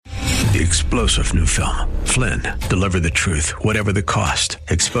The explosive new film, Flynn, deliver the truth, whatever the cost,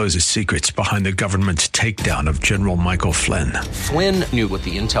 exposes secrets behind the government's takedown of General Michael Flynn. Flynn knew what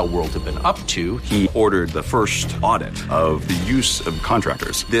the intel world had been up to. He ordered the first audit of the use of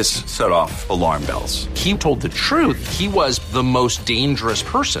contractors. This set off alarm bells. He told the truth. He was the most dangerous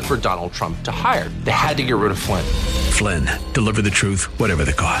person for Donald Trump to hire. They had to get rid of Flynn. Flynn, deliver the truth, whatever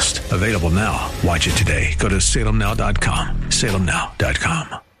the cost. Available now. Watch it today. Go to salemnow.com.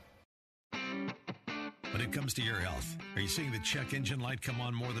 salemnow.com. When it comes to your health, are you seeing the check engine light come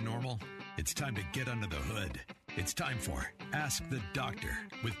on more than normal? It's time to get under the hood. It's time for Ask the Doctor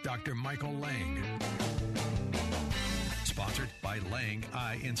with Dr. Michael Lang. Sponsored by Lang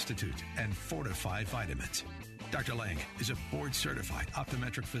Eye Institute and Fortify Vitamins. Dr. Lang is a board-certified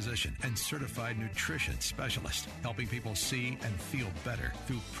optometric physician and certified nutrition specialist, helping people see and feel better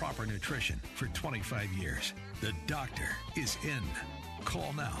through proper nutrition for 25 years. The doctor is in.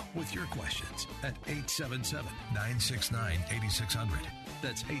 Call now with your questions at 877-969-8600.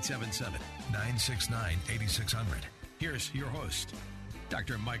 That's 877-969-8600. Here's your host,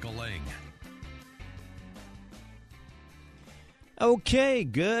 Dr. Michael Lang. Okay,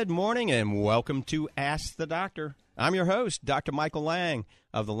 good morning and welcome to Ask the Doctor. I'm your host, Dr. Michael Lang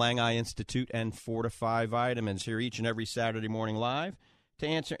of the Lang Eye Institute and Fortify Vitamins, here each and every Saturday morning live to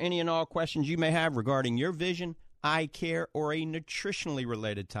answer any and all questions you may have regarding your vision, eye care, or a nutritionally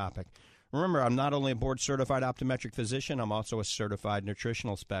related topic. Remember, I'm not only a board-certified optometric physician, I'm also a certified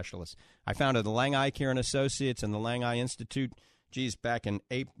nutritional specialist. I founded the Lang Eye Care and Associates and the Lang Eye Institute, back in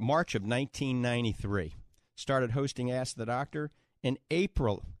March of 1993. Started hosting Ask the Doctor in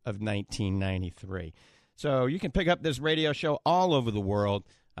April of 1993. So you can pick up this radio show all over the world.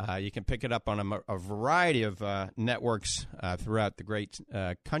 You can pick it up on a variety of networks throughout the great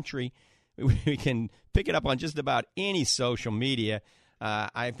country. We can pick it up on just about any social media.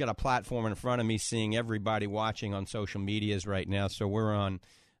 I've got a platform in front of me seeing everybody watching on social medias right now. So we're on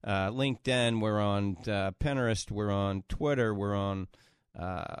LinkedIn, we're on Pinterest, we're on Twitter, we're on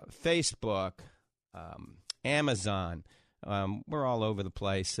Facebook, Amazon. We're all over the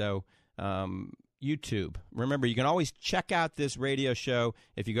place. So YouTube. Remember, you can always check out this radio show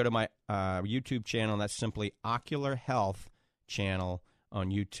if you go to my YouTube channel. That's simply Ocular Health Channel on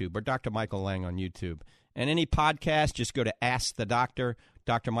YouTube, or Dr. Michael Lang on YouTube. And any podcast, just go to Ask the Doctor,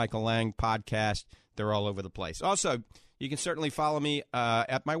 Dr. Michael Lang podcast. They're all over the place. Also, you can certainly follow me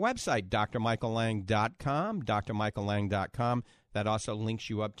at my website, drmichaellang.com, drmichaellang.com. That also links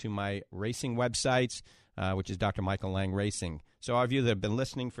you up to my racing websites, which is Dr. Michael Lang Racing. So all of you that have been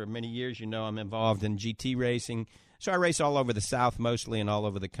listening for many years, you know I'm involved in GT racing. So I race all over the South mostly and all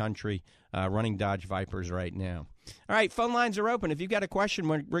over the country, running Dodge Vipers right now. All right, phone lines are open. If you've got a question,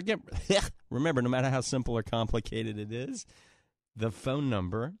 remember, no matter how simple or complicated it is, the phone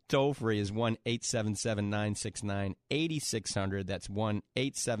number, toll-free, is 1-877-969-8600. That's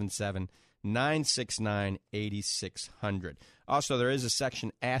 1-877-969-8600. Also, there is a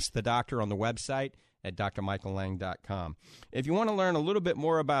section, Ask the Doctor, on the website at drmichaellang.com. If you want to learn a little bit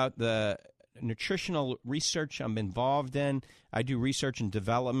more about the nutritional research I'm involved in, I do research and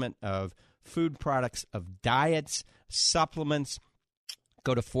development of food products, of diets, supplements.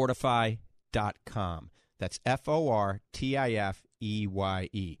 Go to fortify.com. That's Fortifeye.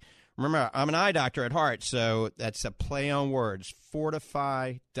 Remember, I'm an eye doctor at heart, so that's a play on words.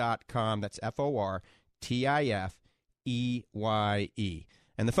 Fortify.com. That's Fortifeye.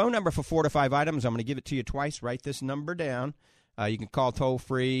 And the phone number for Fortify Vitamins, I'm going to give it to you twice. Write this number down. You can call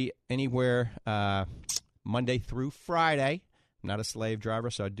toll-free anywhere Monday through Friday. I'm not a slave driver,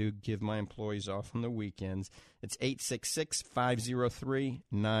 so I do give my employees off on the weekends. It's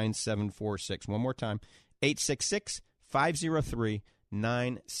 866-503-9746. One more time,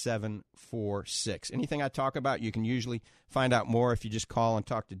 866-503-9746. Anything I talk about, you can usually find out more if you just call and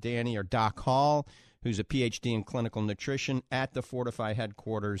talk to Danny or Doc Hall, who's a Ph.D. in clinical nutrition at the Fortify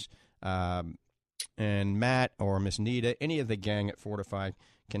headquarters. And Matt or Miss Nita, any of the gang at Fortify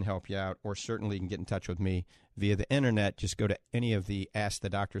can help you out, or certainly you can get in touch with me via the internet. Just go to any of the Ask the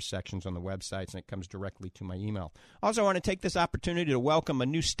Doctor sections on the websites, and it comes directly to my email. Also, I want to take this opportunity to welcome a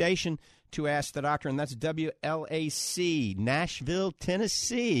new station to Ask the Doctor, and that's WLAC, Nashville,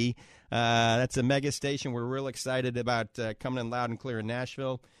 Tennessee. That's a mega station. We're real excited about coming in loud and clear in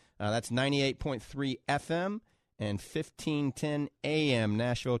Nashville. That's 98.3 FM. and 1510 AM,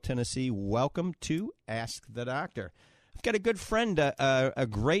 Nashville, Tennessee. Welcome to Ask the Doctor. I've got a good friend, a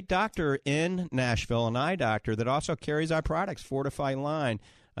great doctor in Nashville, an eye doctor that also carries our products, Fortify line.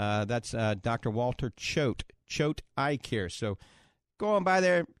 That's Dr. Walter Choate, Choate Eye Care. So go on by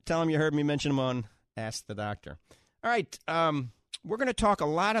there, tell him you heard me mention him on Ask the Doctor. All right, We're going to talk a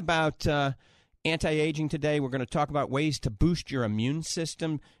lot about anti-aging today. We're going to talk about ways to boost your immune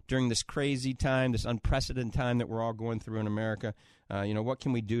system during this crazy time, this unprecedented time that we're all going through in America. What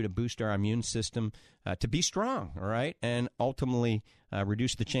can we do to boost our immune system to be strong, all right, and ultimately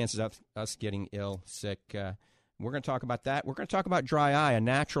reduce the chances of us getting ill, sick. We're going to talk about that. We're going to talk about dry eye, a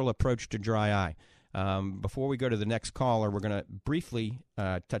natural approach to dry eye. Before we go to the next caller, we're going to briefly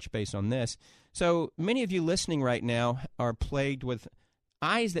touch base on this. So many of you listening right now are plagued with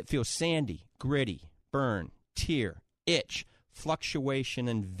eyes that feel sandy, gritty, burn, tear, itch, fluctuation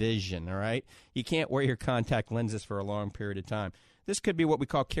in vision, all right? You can't wear your contact lenses for a long period of time. This could be what we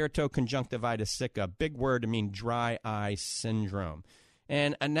call keratoconjunctivitis sicca, a big word to mean dry eye syndrome.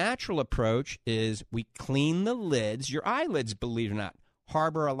 And a natural approach is we clean the lids. Your eyelids, believe it or not,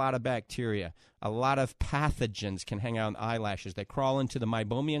 harbor a lot of bacteria. A lot of pathogens can hang out on the eyelashes. They crawl into the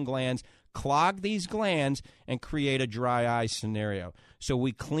meibomian glands, clog these glands, and create a dry eye scenario. So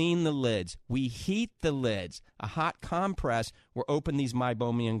we clean the lids. We heat the lids. A hot compress will open these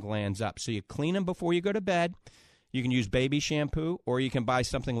meibomian glands up. So you clean them before you go to bed. You can use baby shampoo, or you can buy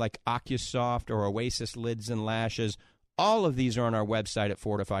something like OcuSoft or Oasis Lids and Lashes. All of these are on our website at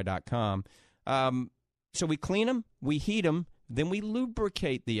fortify.com. So we clean them, we heat them, then we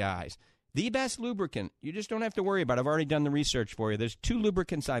lubricate the eyes. The best lubricant, you just don't have to worry about it. I've already done the research for you. There's 2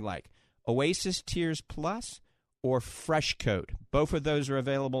 lubricants I like, Oasis Tears Plus or Fresh Coat. Both of those are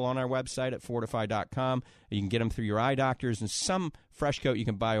available on our website at fortify.com. You can get them through your eye doctors, and some Fresh Coat you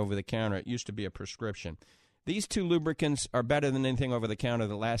can buy over the counter. It used to be a prescription. These 2 lubricants are better than anything over the counter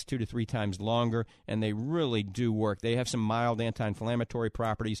that lasts 2 to 3 times longer, and they really do work. They have some mild anti-inflammatory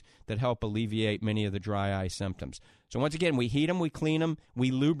properties that help alleviate many of the dry eye symptoms. So once again, we heat them, we clean them, we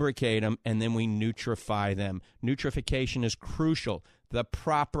lubricate them, and then we nutrify them. Nutrification is crucial. The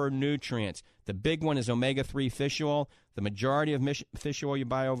proper nutrients. The big one is omega-3 fish oil. The majority of fish oil you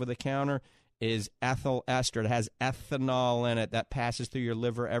buy over the counter is ethyl ester. It has ethanol in it that passes through your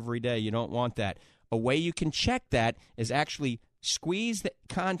liver every day. You don't want that. A way you can check that is actually squeeze the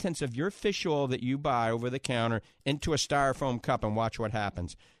contents of your fish oil that you buy over the counter into a styrofoam cup and watch what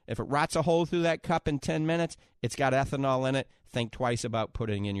happens. If it rots a hole through that cup in 10 minutes, it's got ethanol in it. Think twice about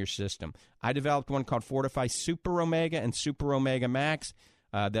putting it in your system. I developed one called Fortify Super Omega and Super Omega Max.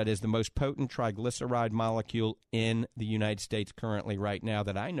 That is the most potent triglyceride molecule in the United States currently right now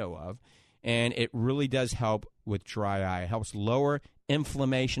that I know of. And it really does help with dry eye. It helps lower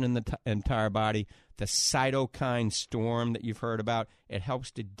inflammation in the entire body, the cytokine storm that you've heard about. It helps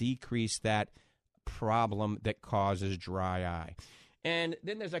to decrease that problem that causes dry eye. And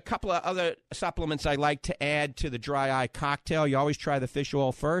then there's a couple of other supplements I like to add to the dry eye cocktail. You always try the fish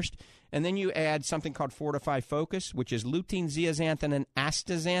oil first, and then you add something called Fortify Focus, which is lutein, zeaxanthin, and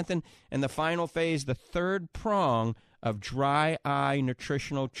astaxanthin. And the final phase, the third prong of dry eye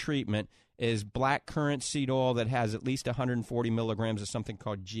nutritional treatment, is black currant seed oil that has at least 140 milligrams of something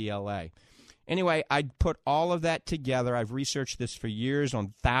called GLA. Anyway, I put all of that together. I've researched this for years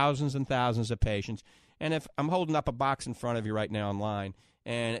on thousands and thousands of patients. And if I'm holding up a box in front of you right now online,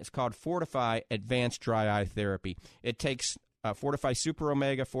 and it's called Fortify Advanced Dry Eye Therapy. It takes Fortify Super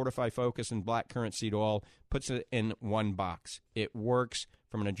Omega, Fortify Focus, and black currant seed oil, puts it in one box. It works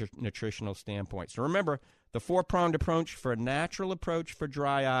from a nutritional standpoint. So remember, the 4-pronged approach for a natural approach for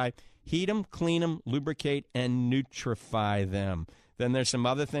dry eye: heat them, clean them, lubricate, and nutrify them. Then there's some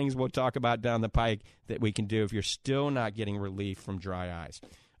other things we'll talk about down the pike that we can do if you're still not getting relief from dry eyes. All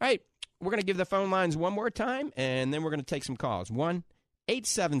right, we're going to give the phone lines one more time, and then we're going to take some calls.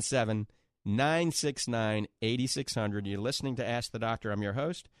 1-877-969-8600. You're listening to Ask the Doctor. I'm your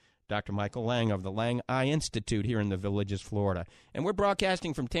host, Dr. Michael Lang of the Lang Eye Institute here in the Villages, Florida. And we're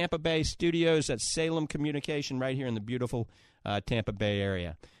broadcasting from Tampa Bay Studios at Salem Communication right here in the beautiful Tampa Bay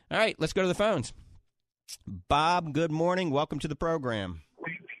area. All right, let's go to the phones. Bob, good morning. Welcome to the program.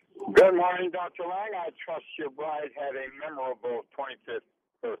 Good morning, Dr. Lang. I trust your bride had a memorable 25th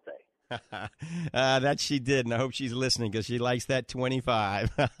birthday. That she did, and I hope she's listening because she likes that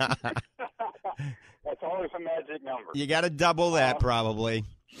 25. That's always a magic number. You got to double that, probably.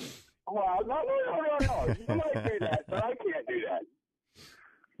 Well, no. You might do that, but I can't do that.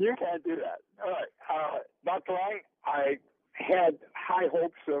 You can't do that. All right. Dr. Lang, I had high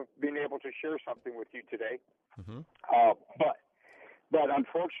hopes of being able to share something with you today. Mm-hmm. But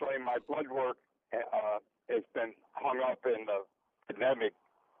unfortunately, my blood work has been hung up in the pandemic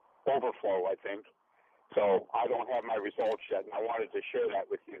overflow, I think. So I don't have my results yet, and I wanted to share that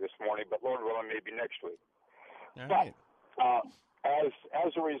with you this morning, but Lord willing, maybe next week. All right. As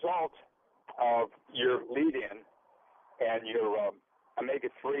a result of your lead-in and your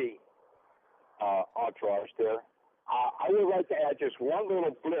omega-3 entourage there, I would like to add just one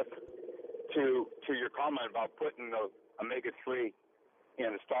little blip to your comment about putting the omega-3 in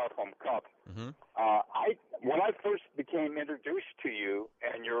a styrofoam cup. Mm-hmm. When I first became introduced to you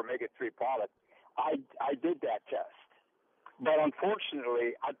and your omega-3 product, I did that test. But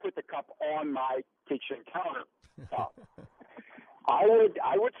unfortunately, I put the cup on my kitchen countertop. I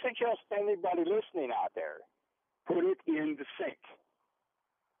would suggest anybody listening out there, put it in the sink.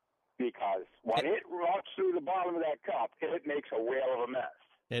 Because when it rots through the bottom of that cup, it makes a whale of a mess.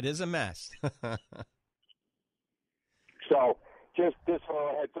 It is a mess. So just this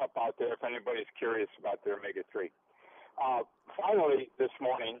little heads up out there if anybody's curious about their omega-3. Finally, this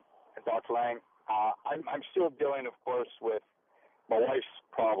morning, Dr. Lang, I'm still dealing, of course, with my wife's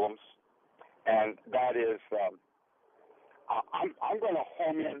problems, and that is I'm going to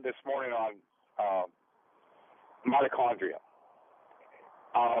home in this morning on mitochondria.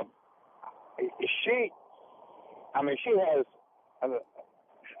 She has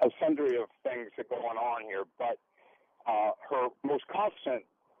a sundry of things that go on here, but her most constant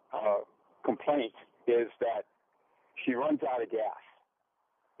complaint is that she runs out of gas.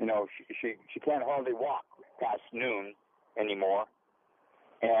 You know, she can't hardly walk past noon anymore,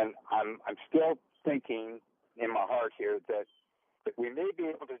 and I'm still thinking in my heart here that we may be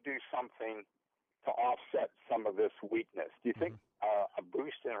able to do something to offset some of this weakness. Do you think a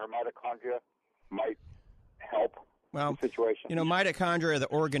boost in her mitochondria might help the situation? You know, mitochondria are the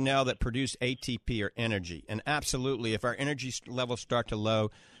organelle that produce ATP or energy. And absolutely, if our energy levels start to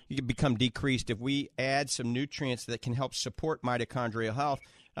low, you can become decreased. If we add some nutrients that can help support mitochondrial health,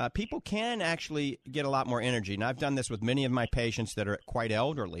 people can actually get a lot more energy. And I've done this with many of my patients that are quite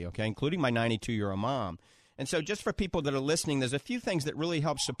elderly, okay, including my 92-year-old mom. And so just for people that are listening, there's a few things that really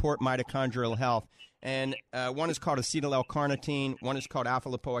help support mitochondrial health. And one is called acetyl-L-carnitine, one is called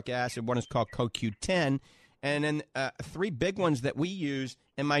alpha-lipoic acid, one is called CoQ10. And then three big ones that we use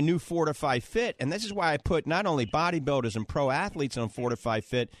in my new Fortify Fit. And this is why I put not only bodybuilders and pro athletes on Fortify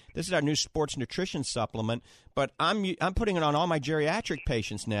Fit. This is our new sports nutrition supplement. But I'm putting it on all my geriatric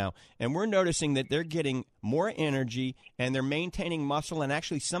patients now. And we're noticing that they're getting more energy and they're maintaining muscle. And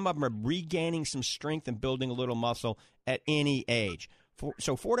actually some of them are regaining some strength and building a little muscle at any age.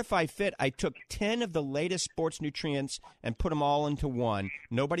 So Fortify Fit, I took 10 of the latest sports nutrients and put them all into one.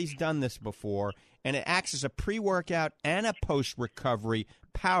 Nobody's done this before. And it acts as a pre-workout and a post-recovery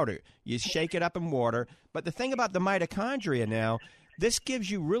powder. You shake it up in water. But the thing about the mitochondria now, this gives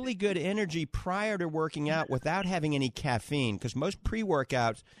you really good energy prior to working out without having any caffeine, because most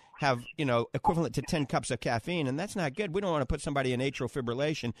pre-workouts have, equivalent to 10 cups of caffeine, and that's not good. We don't want to put somebody in atrial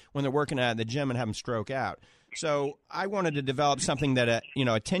fibrillation when they're working out in the gym and have them stroke out. So I wanted to develop something that a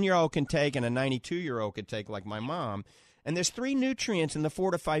 10-year-old can take and a 92-year-old could take, like my mom. And there's three nutrients in the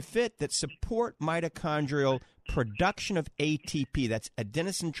Fortify Fit that support mitochondrial production of ATP. That's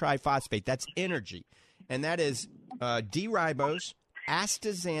adenosine triphosphate. That's energy. And that is D-ribose,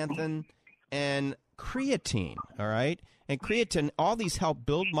 astaxanthin, and creatine, all right? And creatine, all these help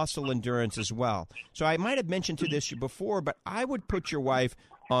build muscle endurance as well. So I might have mentioned to this before, but I would put your wife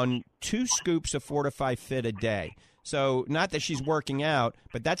on 2 scoops of Fortify Fit a day. So not that she's working out,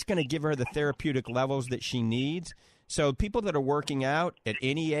 but that's going to give her the therapeutic levels that she needs. So people that are working out at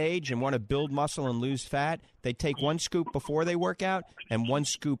any age and want to build muscle and lose fat, they take 1 scoop before they work out and 1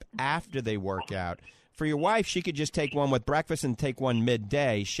 scoop after they work out. For your wife, she could just take 1 with breakfast and take 1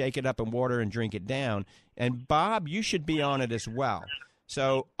 midday, shake it up in water and drink it down. And Bob, you should be on it as well.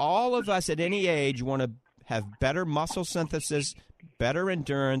 So all of us at any age want to have better muscle synthesis, better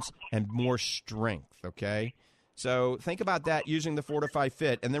endurance, and more strength, okay? So think about that using the Fortify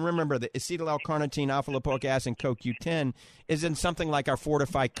Fit. And then remember, the acetyl-L-carnitine, alpha-lipoic acid, and CoQ10 is in something like our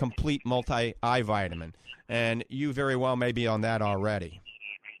Fortify Complete Multi-Eye Vitamin. And you very well may be on that already.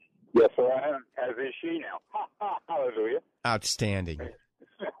 Yes, sir, I am, as is she now. Hallelujah. Outstanding.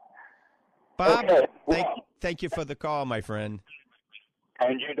 Bob, okay. Thank you for the call, my friend.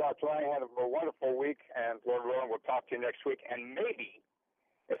 And you, Dr. Lang, have a wonderful week. And Lord willing, we'll talk to you next week. And maybe,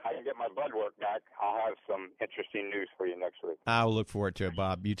 if I can get my blood work back, I'll have some interesting news for you next week. I'll look forward to it,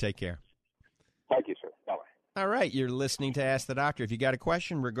 Bob. You take care. Thank you, sir. Bye-bye. All right, you're listening to Ask the Doctor. If you got a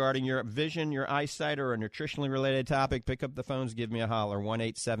question regarding your vision, your eyesight, or a nutritionally related topic, pick up the phones, give me a holler,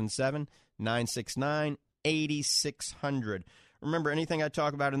 1-877-969-8600. Remember, anything I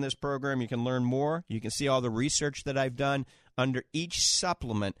talk about in this program, you can learn more. You can see all the research that I've done. Under each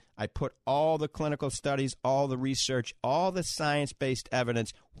supplement, I put all the clinical studies, all the research, all the science-based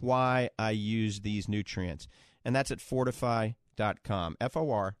evidence why I use these nutrients. And that's at fortify.com,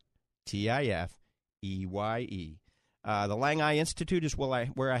 Fortifeye. The Lang Eye Institute is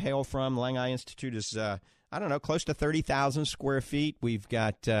where I hail from. The Lang Eye Institute is I don't know, close to 30,000 square feet. We've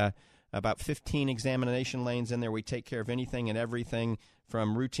got about 15 examination lanes in there. We take care of anything and everything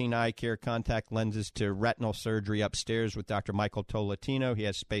from routine eye care, contact lenses, to retinal surgery upstairs with Dr. Michael Tolatino. He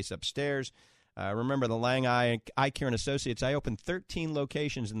has space upstairs. Remember, the Lang Eye Care and Associates, I opened 13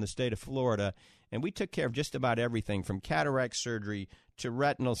 locations in the state of Florida, and we took care of just about everything from cataract surgery to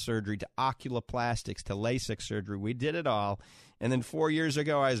retinal surgery to oculoplastics to LASIK surgery. We did it all. And then 4 years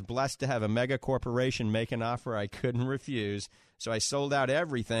ago, I was blessed to have a mega corporation make an offer I couldn't refuse. So I sold out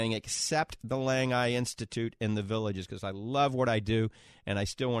everything except the Lang Eye Institute in the Villages because I love what I do, and I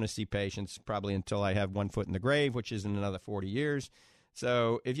still want to see patients probably until I have one foot in the grave, which is in another 40 years.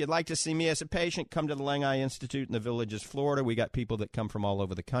 So if you'd like to see me as a patient, come to the Lang Eye Institute in the Villages, Florida. We got people that come from all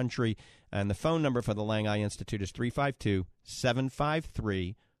over the country. And the phone number for the Lang Eye Institute is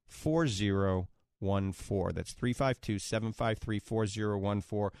 352-753-4014. That's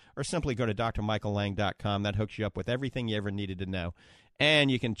 352-753-4014. Or simply go to drmichaellang.com. That hooks you up with everything you ever needed to know.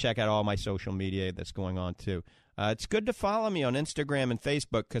 And you can check out all my social media that's going on, too. It's good to follow me on Instagram and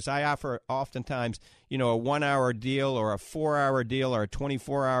Facebook because I offer oftentimes, a 1-hour deal or a 4-hour deal or a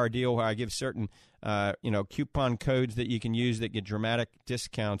 24-hour deal where I give certain, coupon codes that you can use that get dramatic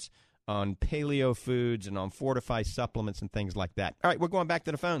discounts on paleo foods and on fortified supplements and things like that. All right, we're going back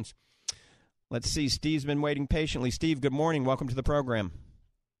to the phones. Let's see. Steve's been waiting patiently. Steve, good morning. Welcome to the program.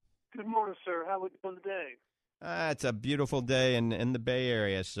 Good morning, sir. How are we doing today? It's a beautiful day in the Bay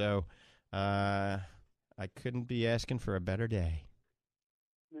Area, so I couldn't be asking for a better day.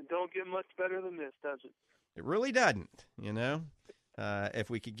 It don't get much better than this, does it? It really doesn't, If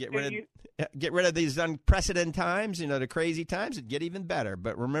we could get rid of these unprecedented times, the crazy times, it'd get even better.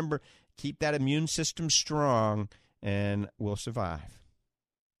 But remember, keep that immune system strong, and we'll survive.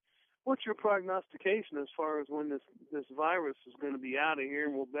 What's your prognostication as far as when this virus is going to be out of here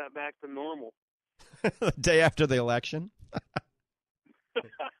and we'll get back to normal? The day after the election?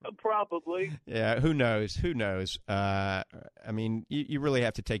 Probably. Yeah, who knows? Who knows? I mean, you really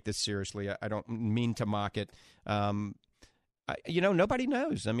have to take this seriously. I don't mean to mock it. Nobody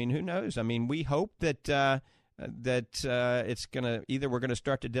knows. I mean, who knows? I mean, we hope that it's going to either we're going to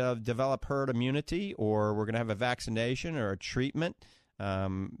start to develop herd immunity or we're going to have a vaccination or a treatment.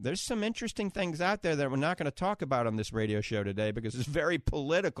 There's some interesting things out there that we're not going to talk about on this radio show today because it's very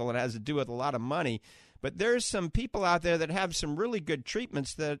political and has to do with a lot of money. But there's some people out there that have some really good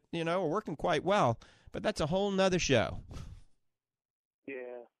treatments that, are working quite well. But that's a whole nother show. Yeah.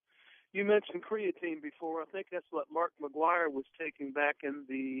 You mentioned creatine before. I think that's what Mark McGwire was taking back in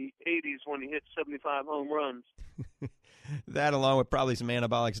the 80s when he hit 75 home runs. That along with probably some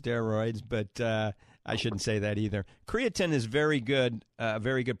anabolic steroids, but I shouldn't say that either. Creatine is very good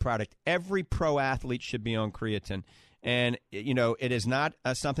product. Every pro athlete should be on creatine. And, it is not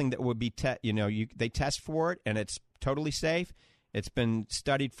something that would be, they test for it, and it's totally safe. It's been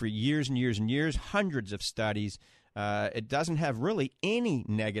studied for years and years and years, hundreds of studies. It doesn't have really any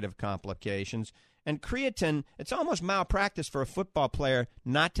negative complications. And creatine, it's almost malpractice for a football player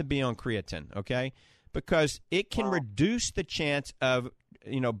not to be on creatine, okay? Because it can reduce the chance of,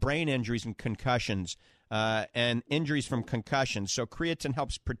 brain injuries and concussions and injuries from concussions. So creatine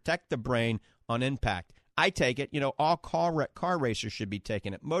helps protect the brain on impact. I take it, all car racers should be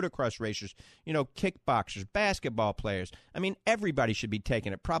taking it, motocross racers, kickboxers, basketball players. I mean, everybody should be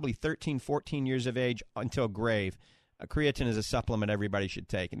taking it, probably 13, 14 years of age until grave. Creatine is a supplement everybody should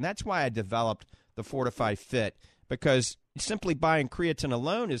take. And that's why I developed the Fortify Fit, because simply buying creatine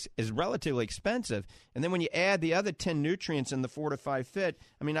alone is relatively expensive. And then when you add the other 10 nutrients in the Fortify Fit,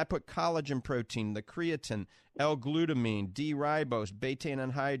 I mean, I put collagen protein, the creatine, L-glutamine, D-ribose,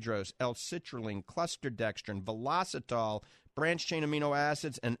 betaine anhydrose, L-citrulline, clusterdextrin, velocitol, branched-chain amino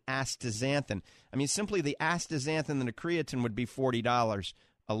acids, and astaxanthin. I mean, simply the astaxanthin and the creatine would be $40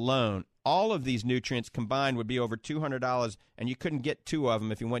 alone. All of these nutrients combined would be over $200, and you couldn't get two of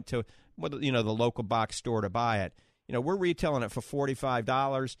them if you went to the local box store to buy it. We're retailing it for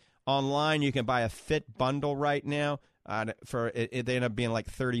 $45. Online, you can buy a Fit bundle right now. They end up being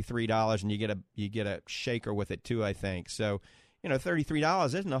like $33, and you get a shaker with it too, I think. So, $33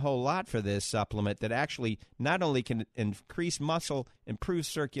 isn't a whole lot for this supplement that actually not only can increase muscle, improve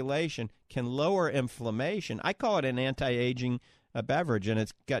circulation, can lower inflammation. I call it an anti-aging beverage, and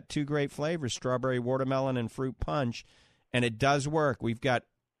it's got two great flavors, strawberry, watermelon, and fruit punch, and it does work. We've got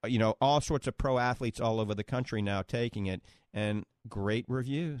all sorts of pro athletes all over the country now taking it, and great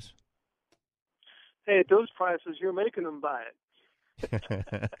reviews. Hey, at those prices, you're making them buy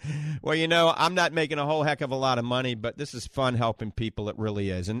it. Well, I'm not making a whole heck of a lot of money, but this is fun helping people. It really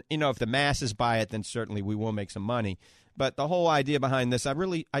is. And, if the masses buy it, then certainly we will make some money. But the whole idea behind this,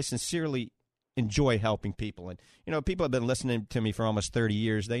 I sincerely enjoy helping people. And, people have been listening to me for almost 30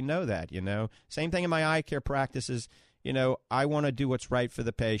 years. They know that, Same thing in my eye care practices. I want to do what's right for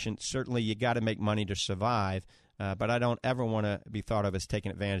the patient. Certainly, you got to make money to survive, but I don't ever want to be thought of as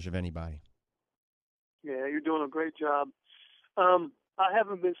taking advantage of anybody. Yeah, you're doing a great job. I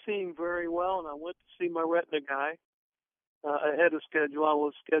haven't been seeing very well, and I went to see my retina guy ahead of schedule. I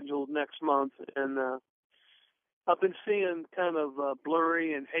was scheduled next month, and I've been seeing kind of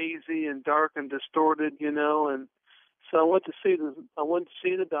blurry and hazy and dark and distorted, and so I went to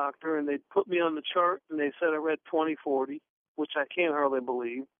see the doctor, and they put me on the chart, and they said I read 20/40, which I can't hardly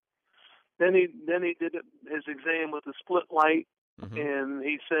believe. Then he did his exam with a split light, and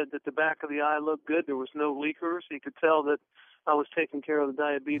he said that the back of the eye looked good. There was no leakers. He could tell that I was taking care of the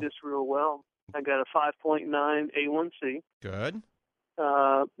diabetes real well. I got a 5.9 A1C. Good.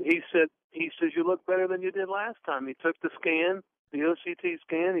 He says you look better than you did last time. He took the scan, the OCT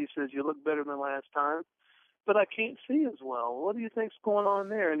scan. He says you look better than last time, but I can't see as well. What do you think's going on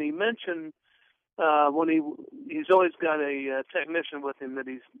there? And he mentioned when he's always got a technician with him that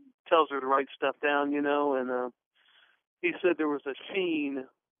he tells her to write stuff down, and he said there was a sheen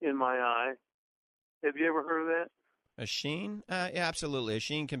in my eye. Have you ever heard of that? A sheen? Yeah, absolutely. A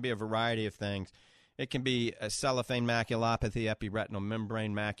sheen can be a variety of things. It can be a cellophane maculopathy, epiretinal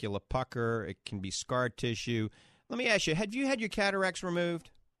membrane macular pucker. It can be scar tissue. Let me ask you, have you had your cataracts removed?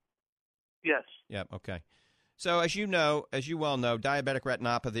 Yes. Yep, okay. So as you well know, diabetic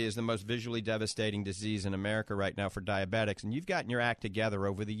retinopathy is the most visually devastating disease in America right now for diabetics, and you've gotten your act together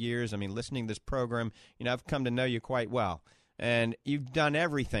over the years. I mean, listening to this program, I've come to know you quite well. And you've done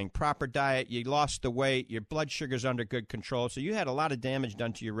everything, proper diet, you lost the weight, your blood sugar's under good control. So you had a lot of damage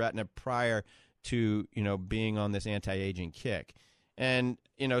done to your retina prior to, being on this anti-aging kick. And,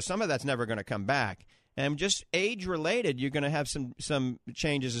 some of that's never going to come back. And just age-related, you're going to have some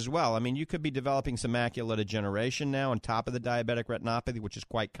changes as well. I mean, you could be developing some macular degeneration now on top of the diabetic retinopathy, which is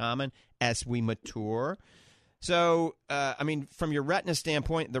quite common as we mature. So, from your retina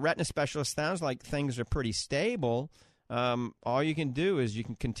standpoint, the retina specialist sounds like things are pretty stable. All you can do is you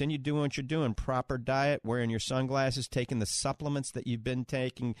can continue doing what you're doing, proper diet, wearing your sunglasses, taking the supplements that you've been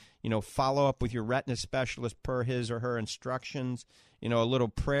taking, follow up with your retina specialist per his or her instructions, a little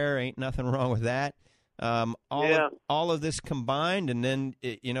prayer, ain't nothing wrong with that. All of this combined, and then,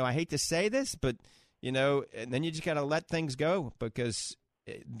 I hate to say this, but, and then you just got to let things go because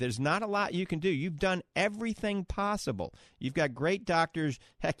there's not a lot you can do. You've done everything possible. You've got great doctors.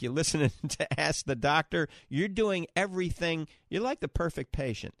 Heck, you're listening to Ask the Doctor. You're doing everything. You're like the perfect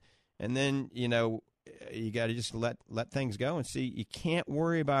patient. And then, you got to just let things go and see. You can't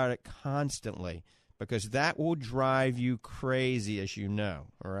worry about it constantly because that will drive you crazy, as you know,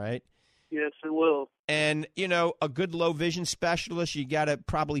 all right? Yes, it will. And, a good low vision specialist, you got to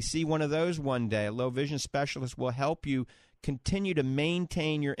probably see one of those one day. A low vision specialist will help you continue to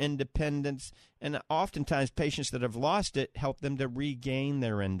maintain your independence, and oftentimes patients that have lost it help them to regain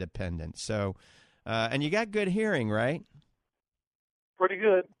their independence. So, and you got good hearing, right? Pretty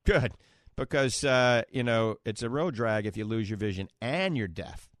good. Good, because, it's a real drag if you lose your vision and you're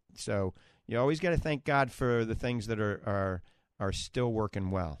deaf. So you always got to thank God for the things that are still working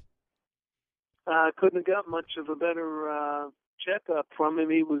well. I couldn't have got much of a better checkup from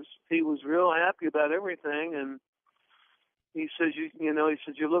him. He was real happy about everything, and he says,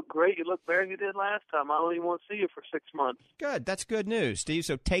 you look great. You look better than you did last time. I don't even want to see you for 6 months. Good. That's good news, Steve.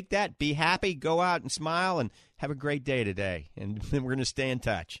 So take that. Be happy. Go out and smile and have a great day today. And then we're going to stay in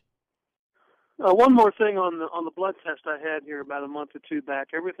touch. One more thing on the blood test I had here about a month or two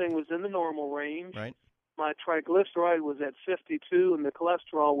back. Everything was in the normal range. Right. My triglyceride was at 52 and the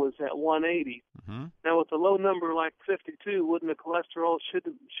cholesterol was at 180. Mm-hmm. Now, with a low number like 52, wouldn't the cholesterol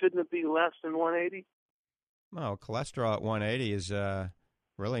shouldn't it be less than 180? Well, cholesterol at 180 is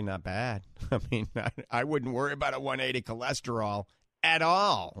really not bad. I mean, I wouldn't worry about a 180 cholesterol at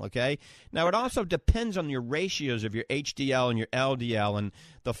all, okay? Now, it also depends on your ratios of your HDL and your LDL and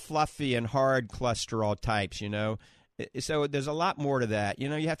the fluffy and hard cholesterol types, So there's a lot more to that. You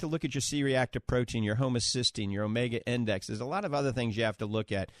have to look at your C-reactive protein, your homocysteine, your omega index. There's a lot of other things you have to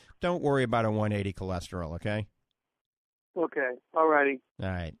look at. Don't worry about a 180 cholesterol, okay? Okay. All righty. All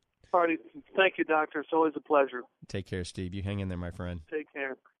right. Alrighty. Thank you, doctor. It's always a pleasure. Take care, Steve. You hang in there, my friend. Take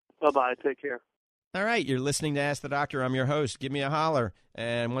care. Bye-bye. Take care. All right. You're listening to Ask the Doctor. I'm your host. Give me a holler.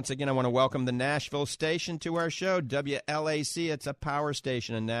 And once again, I want to welcome the Nashville station to our show, WLAC. It's a power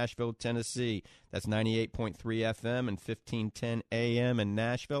station in Nashville, Tennessee. That's 98.3 FM and 1510 AM in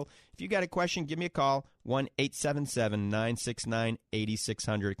Nashville. If you got a question, give me a call,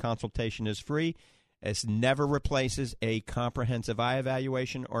 1-877-969-8600. Consultation is free. This never replaces a comprehensive eye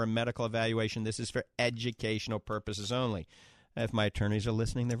evaluation or a medical evaluation. This is for educational purposes only. If my attorneys are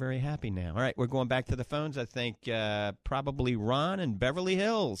listening, they're very happy now. All right, we're going back to the phones. I think probably Ron in Beverly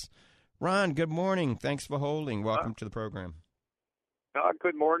Hills. Ron, good morning. Thanks for holding. Welcome to the program.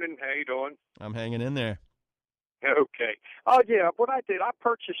 Good morning. How you doing? I'm hanging in there. Okay. Oh, yeah, what I did, I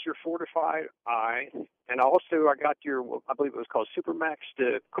purchased your Fortified Eye, and also I got your, I believe it was called Supermax,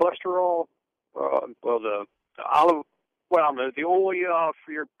 the cholesterol, the olive, the oil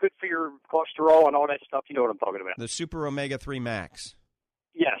good for your cholesterol and all that stuff. You know what I'm talking about. The Super Omega-3 Max.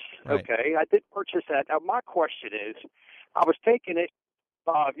 Yes. Right. Okay. I did purchase that. Now, my question is, I was taking it,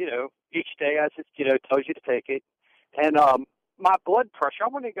 each day as it, tells you to take it, and my blood pressure, I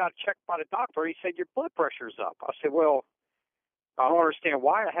went and got checked by the doctor. He said, your blood pressure's up. I said, well, I don't understand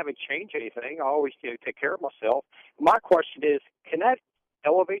why. I haven't changed anything. I always take care of myself. My question is, can that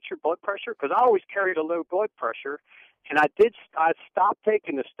elevate your blood pressure? Because I always carried a low blood pressure, and I stopped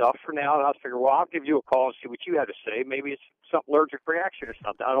taking the stuff for now, and I figured, well, I'll give you a call and see what you had to say. Maybe it's some allergic reaction or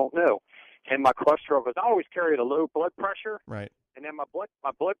something. I don't know. And my cholesterol, because I always carried a low blood pressure. Right. And then my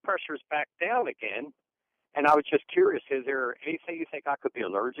blood pressure is back down again. And I was just curious, is there anything you think I could be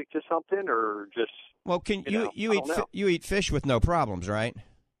allergic to something or just... Well, you eat fish with no problems, right?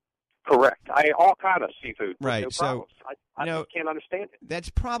 Correct. I eat all kind of seafood. Right. No so problems. I just can't understand it. That's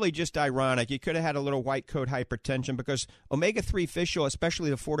probably just ironic. You could have had a little white coat hypertension because omega-3 fish oil, especially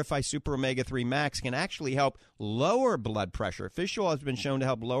the Fortify Super Omega-3 Max, can actually help lower blood pressure. Fish oil has been shown to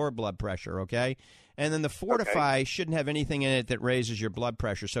help lower blood pressure, okay? And then the Fortify shouldn't have anything in it that raises your blood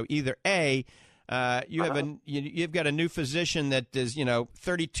pressure. So either A... you've got a new physician that is,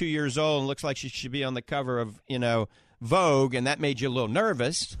 32 years old and looks like she should be on the cover of, Vogue, and that made you a little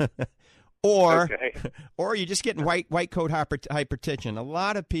nervous. Or you're just getting white coat hypertension. A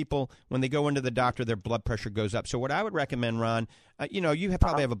lot of people, when they go into the doctor, their blood pressure goes up. So what I would recommend, Ron, you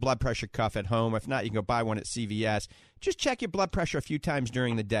probably have a blood pressure cuff at home. If not, you can go buy one at CVS. Just check your blood pressure a few times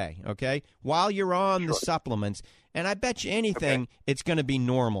during the day, okay, while you're on the supplements. And I bet you anything it's going to be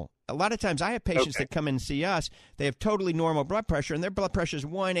normal. A lot of times I have patients that come in and see us. They have totally normal blood pressure, and their blood pressure is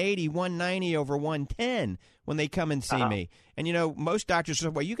 180, 190 over 110 when they come and see me. And, most doctors say,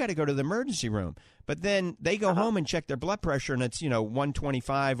 well, you got to go to the emergency room. But then they go home and check their blood pressure, and it's,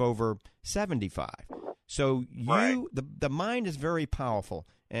 125 over 75. So the mind is very powerful,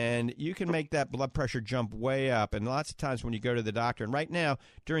 and you can make that blood pressure jump way up. And lots of times when you go to the doctor, and right now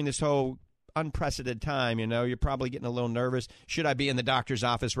during this whole unprecedented time, you're probably getting a little nervous. Should I be in the doctor's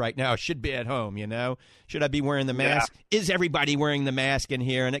office right now? Should be at home, Should I be wearing the mask? Yeah. Is everybody wearing the mask in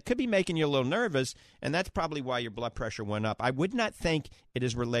here? And it could be making you a little nervous, and that's probably why your blood pressure went up. I would not think it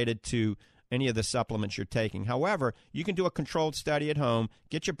is related to any of the supplements you're taking. However, you can do a controlled study at home,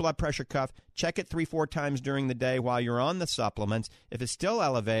 get your blood pressure cuff, check it 3-4 times during the day while you're on the supplements. If it's still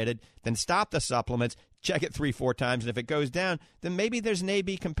elevated, then stop the supplements, check it 3-4 times, and if it goes down, then maybe there's an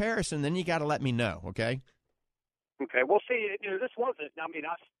A-B comparison. Then you got to let me know, okay? Okay. Well, see, this wasn't.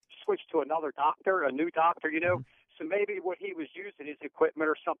 I switched to another doctor, a new doctor, So maybe what he was using, his equipment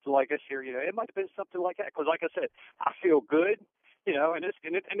or something like this here, it might have been something like that. Because, like I said, I feel good. And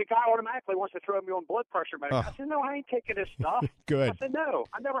the guy automatically wants to throw me on blood pressure medication. I said, no, I ain't taking this stuff. Good. I said, no,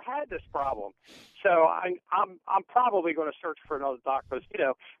 I never had this problem. So I'm probably going to search for another doctor.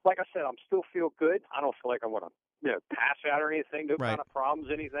 Like I said, I'm still feel good. I don't feel like I'm going to, pass out or anything. No kind of problems,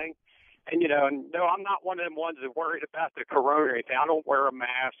 anything. And no, I'm not one of them ones that worried about the corona or anything. I don't wear a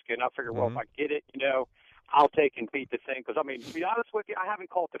mask, and I figure, well, if I get it, I'll take and beat the thing. Because to be honest with you, I haven't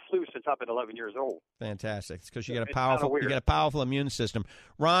caught the flu since I've been 11 years old. Fantastic. It's because you got a powerful immune system,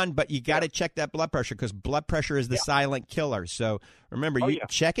 Ron. But you got to check that blood pressure because blood pressure is the silent killer. So remember,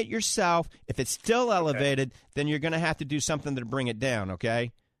 check it yourself. If it's still elevated, then you're going to have to do something to bring it down.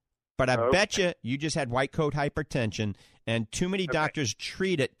 Okay. But I bet you just had white coat hypertension, and too many doctors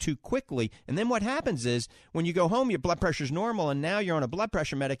treat it too quickly. And then what happens is when you go home, your blood pressure's normal, and now you're on a blood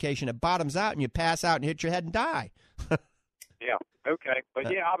pressure medication. It bottoms out, and you pass out and hit your head and die. Yeah. Okay. But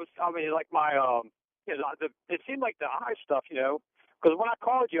like my it seemed like the eye stuff, Because when I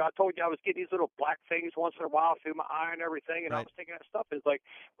called you, I told you I was getting these little black things once in a while through my eye and everything, and I was thinking that stuff is like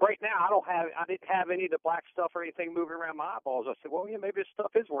right now I didn't have any of the black stuff or anything moving around my eyeballs. I said, well, maybe this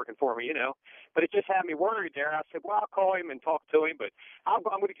stuff is working for me, But it just had me worried there. I said, well, I'll call him and talk to him, but I'm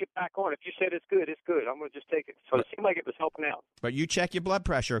going to get back on. If you said it's good, it's good. I'm going to just take it. So it seemed like it was helping out. But you check your blood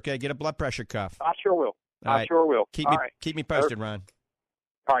pressure, okay? Get a blood pressure cuff. I sure will. I sure will. Keep me posted, Ron.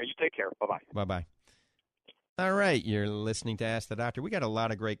 All right, you take care. Bye-bye. Bye-bye. All right, you're listening to Ask the Doctor. We got a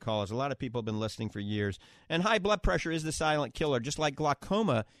lot of great callers. A lot of people have been listening for years. And high blood pressure is the silent killer, just like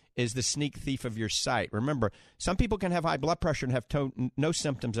glaucoma is the sneak thief of your sight. Remember, some people can have high blood pressure and have no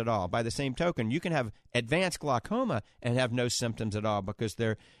symptoms at all. By the same token, you can have advanced glaucoma and have no symptoms at all because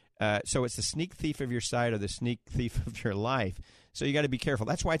they're so it's the sneak thief of your sight or the sneak thief of your life. So you got to be careful.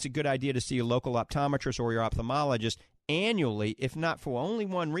 That's why it's a good idea to see a local optometrist or your ophthalmologist annually, if not for only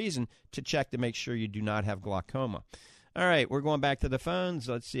one reason, to check to make sure you do not have glaucoma. All right, we're going back to the phones.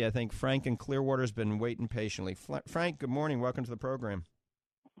 Let's see. I think Frank in Clearwater has been waiting patiently. Frank, good morning. Welcome to the program.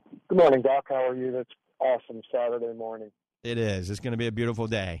 Good morning, Doc. How are you? That's awesome Saturday morning. It is. It's going to be a beautiful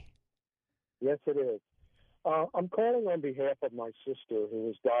day. Yes, it is. I'm calling on behalf of my sister who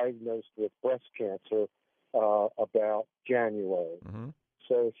was diagnosed with breast cancer about January. Mm-hmm.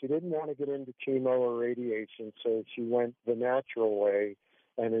 So she didn't want to get into chemo or radiation, so she went the natural way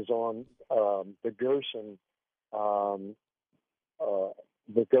and is on the Gerson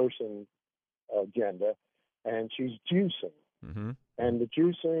agenda, and she's juicing. Mm-hmm. And the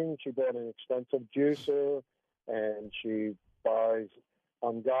juicing, she bought an expensive juicer, and she buys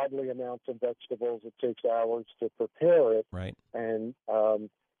ungodly amounts of vegetables. It takes hours to prepare it. Right. And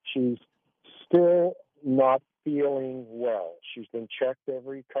she's still not feeling well. She's been checked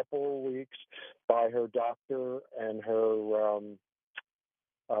every couple of weeks by her doctor and her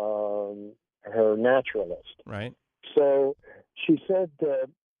naturalist. Right. So she said that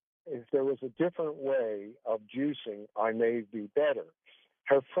if there was a different way of juicing, I may be better.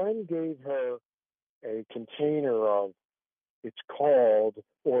 Her friend gave her a container of, it's called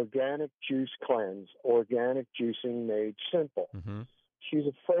Organic Juice Cleanse, Organic Juicing Made Simple. Mm-hmm. She's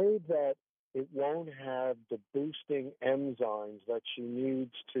afraid that it won't have the boosting enzymes that she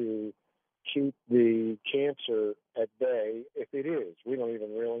needs to keep the cancer at bay, if it is. We don't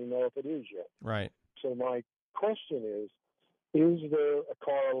even really know if it is yet. Right. So my question is there a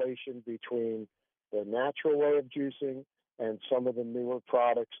correlation between the natural way of juicing and some of the newer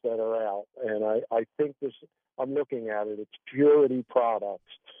products that are out? And I think this, I'm looking at it, it's Purity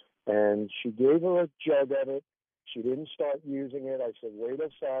Products. And she gave her a jug of it. She didn't start using it. I said, wait till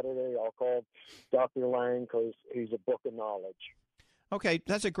Saturday. I'll call Dr. Lang because he's a book of knowledge. Okay,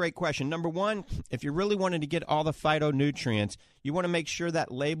 that's a great question. Number one, if you're really wanting to get all the phytonutrients, you want to make sure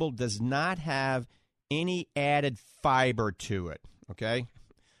that label does not have any added fiber to it, okay?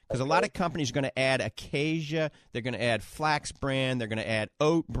 Because a lot of companies are going to add Acacia, they're going to add Flax bran, they're going to add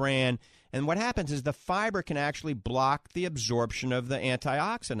Oat bran, and what happens is the fiber can actually block the absorption of the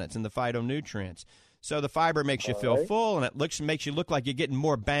antioxidants and the phytonutrients. So the fiber makes you feel full, and it makes you look like you're getting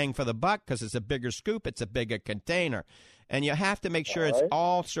more bang for the buck because it's a bigger scoop, it's a bigger container. And you have to make sure it's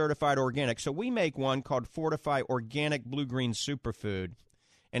all certified organic. So we make one called Fortify Organic Blue-Green Superfood,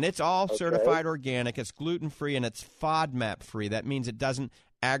 and it's all certified organic. It's gluten-free, and it's FODMAP-free. That means it doesn't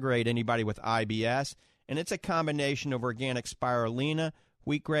aggravate anybody with IBS. And it's a combination of organic spirulina,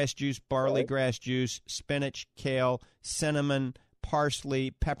 wheatgrass juice, barley grass juice, spinach, kale, cinnamon, parsley,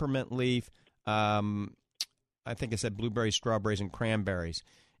 peppermint leaf, I think I said blueberries, strawberries, and cranberries.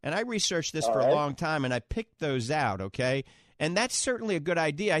 And I researched this for a long time, and I picked those out, okay? And that's certainly a good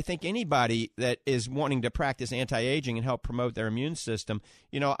idea. I think anybody that is wanting to practice anti-aging and help promote their immune system,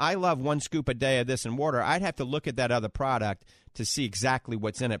 you know, I love 1 scoop a day of this in water. I'd have to look at that other product to see exactly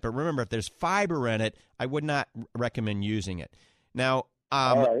what's in it. But remember, if there's fiber in it, I would not recommend using it. Now,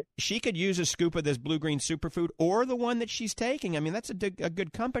 she could use a scoop of this blue-green superfood or the one that she's taking. I mean, that's a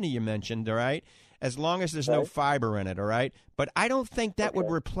good company you mentioned, all right, as long as there's no fiber in it, all right? But I don't think that would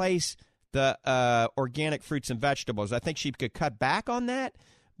replace the organic fruits and vegetables. I think she could cut back on that,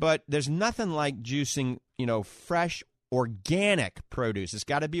 but there's nothing like juicing, you know, fresh organic produce. It's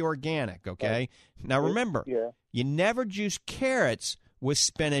got to be organic, okay? Now, remember, you never juice carrots with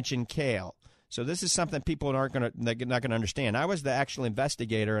spinach and kale. So this is something people not going to understand. I was the actual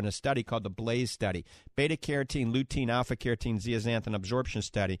investigator in a study called the BLAZE study, beta-carotene, lutein, alpha-carotene, zeaxanthin absorption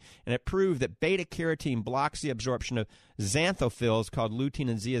study, and it proved that beta-carotene blocks the absorption of xanthophylls called lutein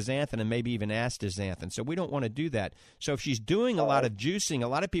and zeaxanthin and maybe even astaxanthin. So we don't want to do that. So if she's doing a lot of juicing, a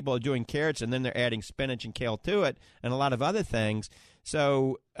lot of people are doing carrots and then they're adding spinach and kale to it and a lot of other things.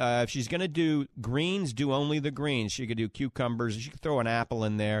 So if she's going to do greens, do only the greens. She could do cucumbers. She could throw an apple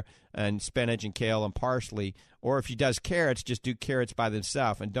in there and spinach and kale and parsley. Or if she does carrots, just do carrots by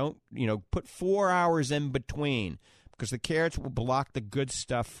themselves. And don't, you know, put 4 hours in between because the carrots will block the good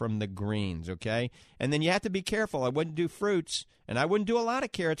stuff from the greens, okay? And then you have to be careful. I wouldn't do fruits, and I wouldn't do a lot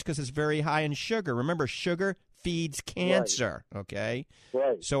of carrots because it's very high in sugar. Remember, sugar feeds cancer, okay?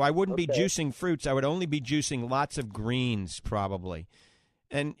 Right. So I wouldn't be juicing fruits. I would only be juicing lots of greens probably.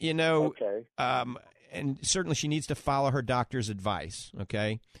 And, you know, and certainly she needs to follow her doctor's advice,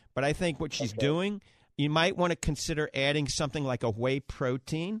 okay? But I think what she's doing, you might want to consider adding something like a whey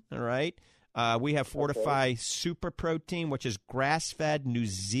protein, all right? We have Fortify Super Protein, which is grass-fed, New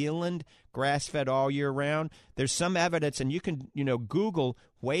Zealand, grass-fed all year round. There's some evidence, and you can, Google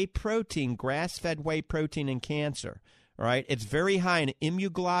whey protein, grass-fed whey protein in cancer, all right? It's very high in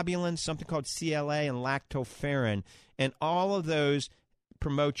immunoglobulin, something called CLA, and lactoferrin, and all of those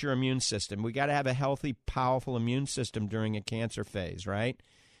promote your immune system. We got to have a healthy, powerful immune system during a cancer phase, right?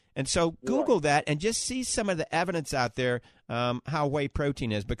 And so Google that and just see some of the evidence out there how whey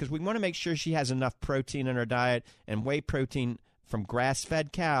protein is, because we want to make sure she has enough protein in her diet, and whey protein from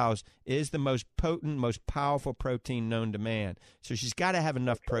grass-fed cows is the most potent, most powerful protein known to man. So she's got to have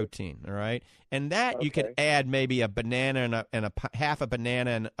enough protein, all right? And that you could add maybe a banana and half a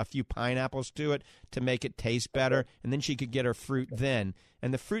banana and a few pineapples to it to make it taste better, and then she could get her fruit then.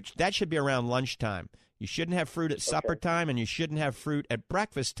 And the fruit, that should be around lunchtime. You shouldn't have fruit at supper time, and you shouldn't have fruit at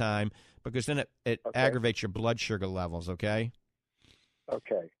breakfast time, because then it aggravates your blood sugar levels, okay?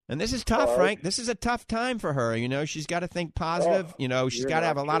 Okay. And this is tough, Frank. This is a tough time for her. She's got to think positive. She's got to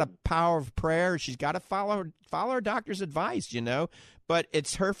have a lot of power of prayer. She's got to follow her doctor's advice, But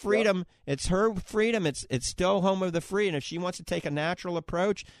it's her freedom. It's her freedom. It's still home of the free. And if she wants to take a natural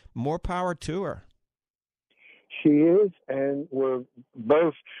approach, more power to her. She is, and we're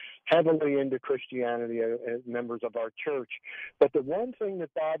both heavily into Christianity as members of our church. But the one thing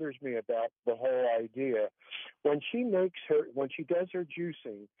that bothers me about the whole idea, when she does her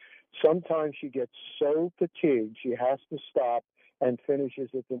juicing, sometimes she gets so fatigued she has to stop and finishes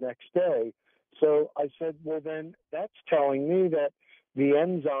it the next day. So I said, well, then that's telling me that the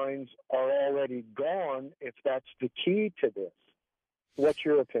enzymes are already gone if that's the key to this. What's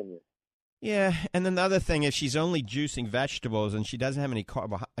your opinion? Yeah, and then the other thing is she's only juicing vegetables, and she doesn't have any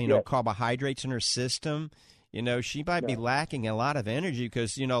carbohydrates in her system. She might be lacking a lot of energy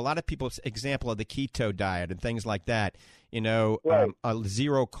because, a lot of people's example of the keto diet and things like that, a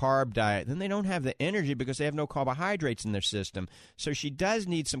zero-carb diet, then they don't have the energy because they have no carbohydrates in their system. So she does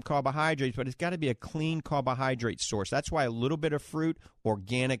need some carbohydrates, but it's got to be a clean carbohydrate source. That's why a little bit of fruit,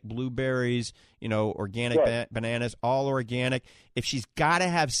 organic blueberries, organic bananas, all organic. If she's got to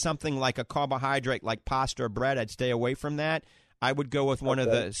have something like a carbohydrate like pasta or bread, I'd stay away from that. I would go with one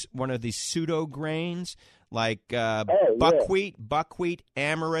of these pseudo grains like buckwheat,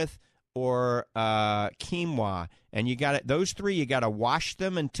 amaranth, or quinoa. And those three, you got to wash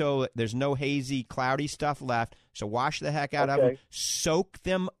them until there's no hazy, cloudy stuff left. So wash the heck out of them. Soak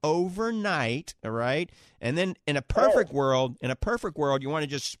them overnight, all right? And then in a perfect world, you want to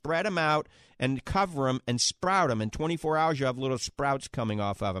just spread them out and cover them and sprout them. In 24 hours, you have little sprouts coming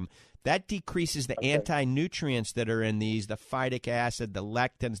off of them. That decreases the anti-nutrients that are in these, the phytic acid, the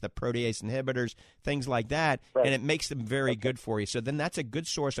lectins, the protease inhibitors, things like that, and it makes them very good for you. So then that's a good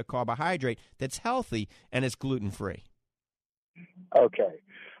source of carbohydrate that's healthy and it's gluten-free. Okay.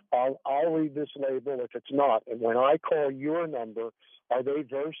 I'll read this label if it's not. And when I call your number, are they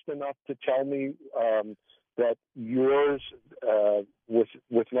versed enough to tell me that yours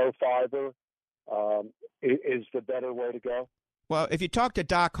with no fiber is the better way to go? Well, if you talk to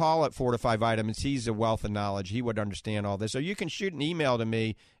Doc Hall at Fortify Vitamins, he's a wealth of knowledge. He would understand all this. So you can shoot an email to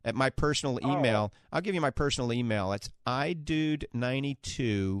me at my personal email. I'll give you my personal email. It's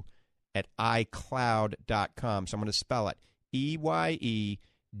idude92@icloud.com. So I'm going to spell it. EYEDUDE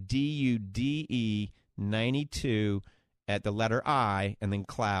 92 at the letter I and then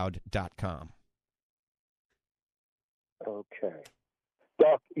cloud.com. Okay.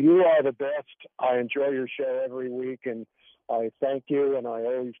 Doc, you are the best. I enjoy your show every week, and I thank you, and I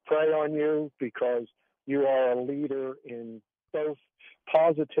always pray on you because you are a leader in both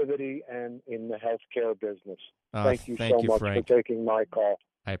positivity and in the healthcare business. Thank you so much, Frank, for taking my call.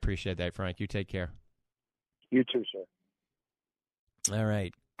 I appreciate that, Frank. You take care. You too, sir. All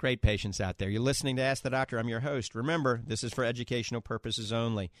right. Great patients out there. You're listening to Ask the Doctor. I'm your host. Remember, this is for educational purposes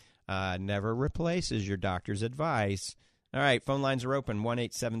only. Never replaces your doctor's advice. All right, phone lines are open,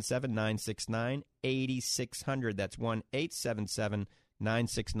 1-877-969-8600. That's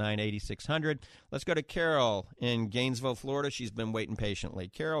 1-877-969-8600. Let's go to Carol in Gainesville, Florida. She's been waiting patiently.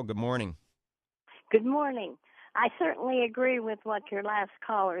 Carol, good morning. Good morning. I certainly agree with what your last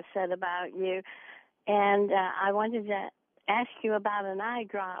caller said about you, and I wanted to ask you about an eye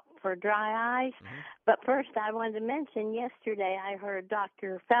drop for dry eyes. Mm-hmm. But first, I wanted to mention yesterday I heard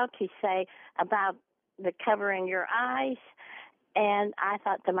Dr. Fauci say about the covering your eyes, and I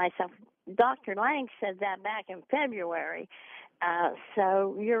thought to myself, Dr. Lang said that back in February,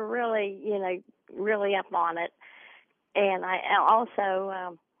 so you're really, really up on it. And I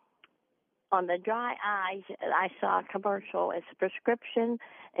also on the dry eyes, I saw a commercial. It's a prescription,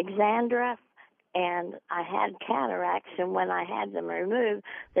 Exandra, and I had cataracts, and when I had them removed,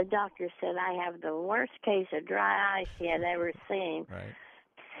 the doctor said I have the worst case of dry eyes he had ever seen. Right.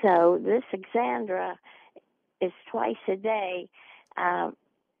 So this Exandra is twice a day.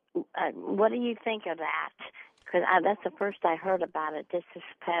 What do you think of that? Because that's the first I heard about it this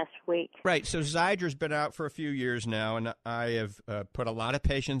past week. Right. So Xiidra's been out for a few years now, and I have put a lot of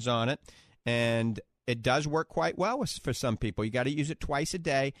patients on it, and it does work quite well for some people. You got to use it twice a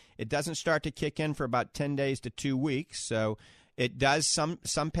day. It doesn't start to kick in for about 10 days to 2 weeks. So it does. Some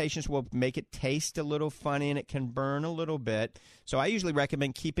patients will make it taste a little funny, and it can burn a little bit. So I usually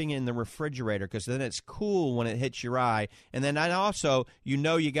recommend keeping it in the refrigerator because then it's cool when it hits your eye. And then also, you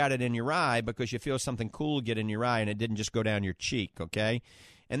know you got it in your eye because you feel something cool get in your eye, and it didn't just go down your cheek, okay?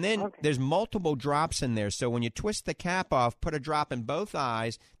 And then there's multiple drops in there. So when you twist the cap off, put a drop in both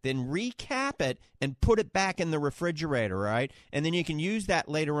eyes, then recap it and put it back in the refrigerator, right? And then you can use that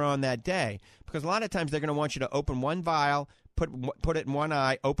later on that day because a lot of times they're going to want you to open one vial, put it in one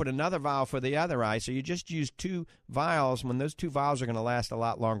eye, open another vial for the other eye. So you just use 2 vials when those 2 vials are going to last a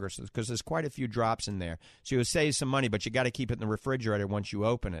lot longer because there's quite a few drops in there. So you'll save some money, but you got to keep it in the refrigerator once you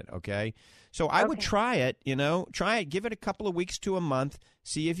open it, okay? So I would try it, give it a couple of weeks to a month,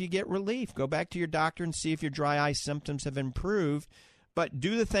 see if you get relief. Go back to your doctor and see if your dry eye symptoms have improved. But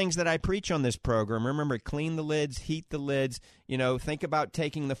do the things that I preach on this program. Remember, clean the lids, heat the lids. Think about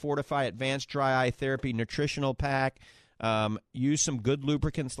taking the Fortify Advanced Dry Eye Therapy Nutritional Pack. Use some good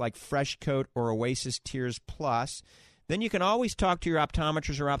lubricants like Fresh Coat or Oasis Tears Plus. Then you can always talk to your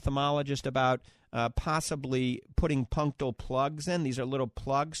optometrist or ophthalmologist about possibly putting punctal plugs in. These are little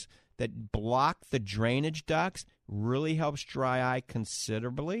plugs that block the drainage ducts. Really helps dry eye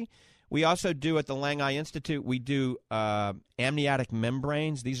considerably. We also do at the Lang Eye Institute, we do amniotic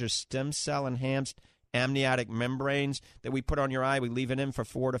membranes. These are stem cell enhanced amniotic membranes that we put on your eye. We leave it in for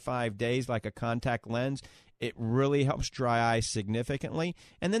 4 to 5 days like a contact lens. It really helps dry eyes significantly.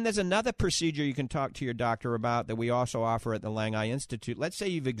 And then there's another procedure you can talk to your doctor about that we also offer at the Lang Eye Institute. Let's say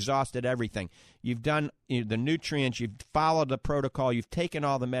you've exhausted everything. You've done the nutrients, you've followed the protocol, you've taken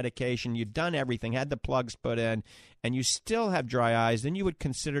all the medication, you've done everything, had the plugs put in, and you still have dry eyes. Then you would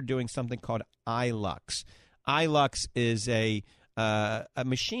consider doing something called iLux. iLux is a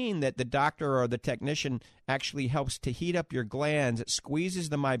machine that the doctor or the technician actually helps to heat up your glands. It squeezes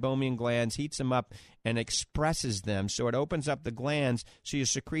the meibomian glands, heats them up, and expresses them. So it opens up the glands so you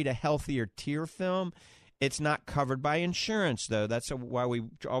secrete a healthier tear film. It's not covered by insurance, though. That's why we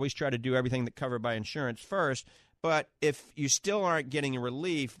always try to do everything that's covered by insurance first. But if you still aren't getting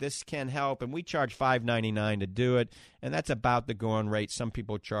relief, this can help, and we charge $5.99 to do it, and that's about the going rate. Some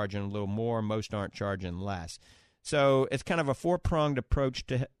people are charging a little more. Most aren't charging less. So it's kind of a 4-pronged approach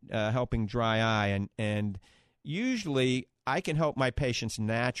to helping dry eye, and usually I can help my patients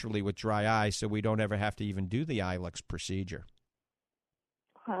naturally with dry eye so we don't ever have to even do the iLux procedure.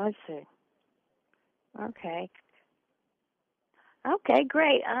 Oh, I see. Okay,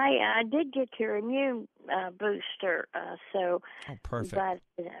 great. I did get your immune booster, so. Oh, perfect. But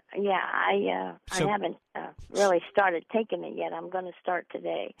I haven't really started taking it yet. I'm going to start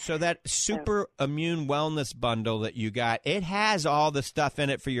today. So that super immune wellness bundle that you got, it has all the stuff in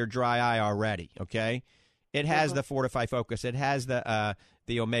it for your dry eye already. Okay, it has the Fortify Focus. It has the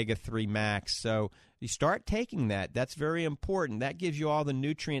Omega-3 Max. So you start taking that. That's very important. That gives you all the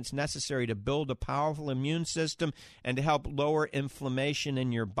nutrients necessary to build a powerful immune system and to help lower inflammation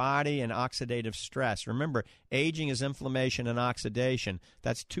in your body and oxidative stress. Remember, aging is inflammation and oxidation.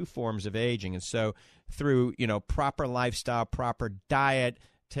 That's 2 forms of aging. And so through, proper lifestyle, proper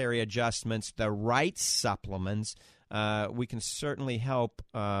dietary adjustments, the right supplements, we can certainly help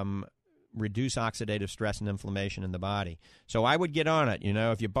reduce oxidative stress and inflammation in the body. So I would get on it.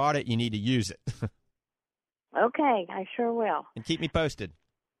 If you bought it, you need to use it. Okay, I sure will. And keep me posted.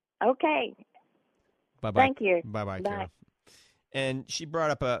 Okay. Bye-bye. Thank you. Bye-bye, Bye. Carol. And she brought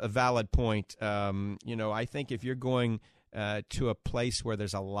up a valid point. I think if you're going to a place where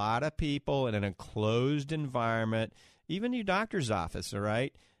there's a lot of people in an enclosed environment, even your doctor's office, all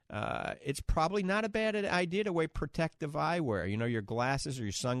right, it's probably not a bad idea to wear protective eyewear. Your glasses or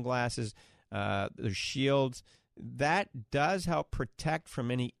your sunglasses, their shields. That does help protect from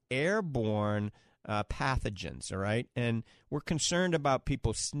any airborne pathogens, all right? And we're concerned about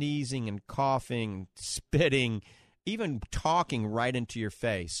people sneezing and coughing, spitting, even talking right into your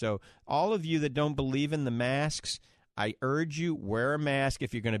face. So all of you that don't believe in the masks, I urge you, wear a mask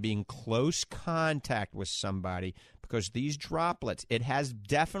if you're going to be in close contact with somebody, because these droplets, it has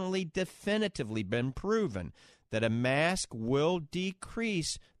definitively been proven that a mask will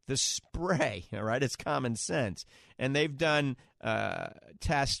decrease the spray, all right? It's common sense. And they've done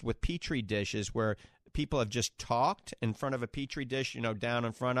tests with Petri dishes where people have just talked in front of a Petri dish, down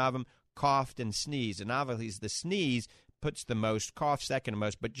in front of them, coughed and sneezed. And obviously the sneeze puts the most, cough second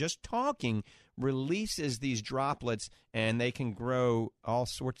most, but just talking releases these droplets, and they can grow all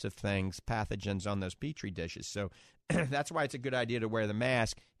sorts of things, pathogens on those Petri dishes. So that's why it's a good idea to wear the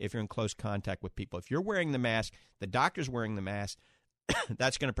mask if you're in close contact with people. If you're wearing the mask, the doctor's wearing the mask,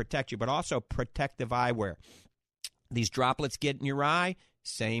 that's going to protect you, but also protective eyewear. These droplets get in your eye,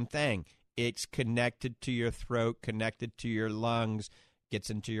 same thing. It's connected to your throat, connected to your lungs, gets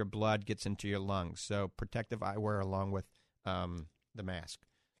into your blood, gets into your lungs. So protective eyewear along with the mask.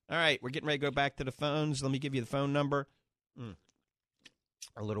 All right, we're getting ready to go back to the phones. Let me give you the phone number. A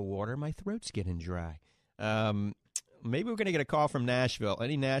little water. My throat's getting dry. Maybe we're going to get a call from Nashville.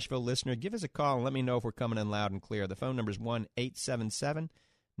 Any Nashville listener, give us a call and let me know if we're coming in loud and clear. The phone number is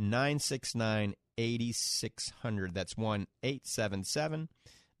 1-877-969-8600. That's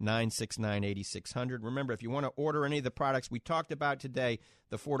 1-877-969-8600. Remember, if you want to order any of the products we talked about today,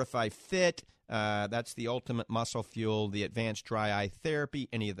 the Fortify Fit, that's the ultimate muscle fuel, the advanced dry eye therapy,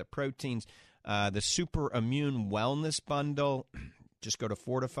 any of the proteins, the Super Immune Wellness Bundle, just go to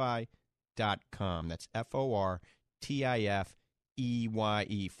fortify.com. That's FORTIFEYE,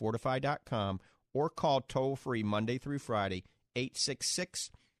 fortify.com, or call toll-free Monday through Friday,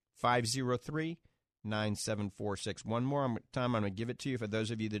 866-503-9746. One more time, I'm going to give it to you for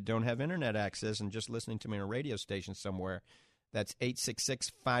those of you that don't have Internet access and just listening to me on a radio station somewhere. That's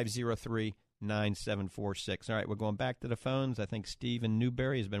 866-503-9746. All right, we're going back to the phones. I think Steve in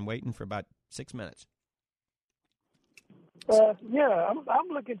Newberry has been waiting for about 6 minutes. I'm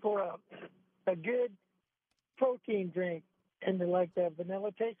looking for a good protein drink and like the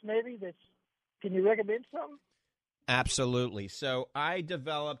vanilla taste maybe. Can you recommend something? Absolutely. So I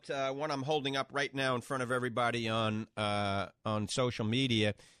developed one I'm holding up right now in front of everybody on social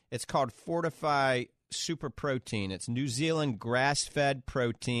media. It's called Fortify Super Protein. It's New Zealand grass-fed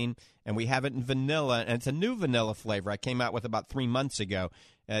protein, and we have it in vanilla, and it's a new vanilla flavor I came out with about 3 months ago,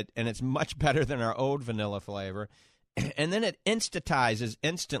 and it's much better than our old vanilla flavor. And then it instatizes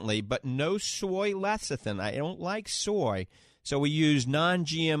instantly, but no soy lecithin. I don't like soy. So we use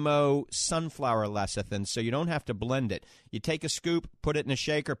non-GMO sunflower lecithin, so you don't have to blend it. You take a scoop, put it in a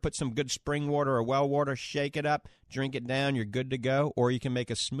shaker, put some good spring water or well water, shake it up, drink it down, you're good to go, or you can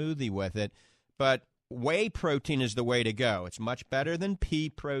make a smoothie with it. But whey protein is the way to go. It's much better than pea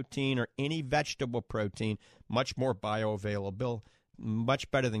protein or any vegetable protein, much more bioavailable,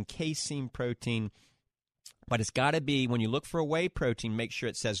 much better than casein protein. But it's got to be, when you look for a whey protein, make sure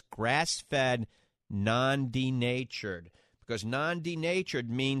it says grass-fed, non-denatured. Because non-denatured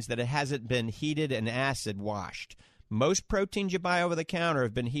means that it hasn't been heated and acid washed. Most proteins you buy over the counter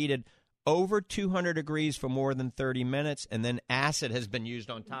have been heated over 200 degrees for more than 30 minutes, and then acid has been used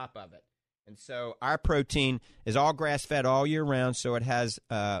on top of it. And so our protein is all grass-fed all year round, so it has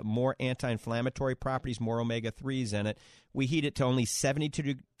more anti-inflammatory properties, more omega-3s in it. We heat it to only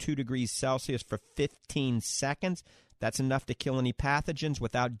 72 degrees Celsius for 15 seconds. That's enough to kill any pathogens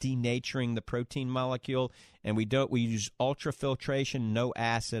without denaturing the protein molecule. And we use ultrafiltration, no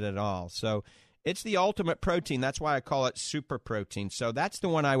acid at all. So it's the ultimate protein. That's why I call it super protein. So that's the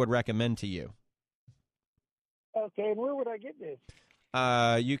one I would recommend to you. Okay, and where would I get this?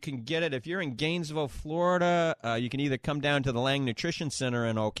 You can get it if you're in Gainesville, Florida. You can either come down to the Lang Nutrition Center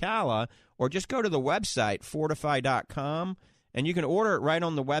in Ocala or just go to the website, fortify.com, and you can order it right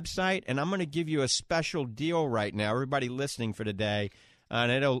on the website. And I'm going to give you a special deal right now, everybody listening for today,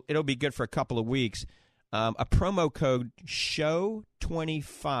 and it'll be good for a couple of weeks. A promo code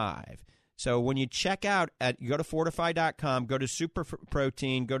SHOW25. So when you check out, you go to fortify.com, go to Super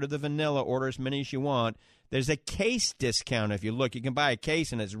Protein, go to the vanilla, order as many as you want. There's a case discount. If you look, you can buy a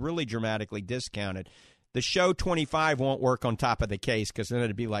case, and it's really dramatically discounted. The Show 25 won't work on top of the case because then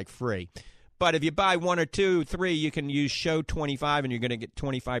it'd be like free. But if you buy 1 or 2, 3, you can use Show 25, and you're going to get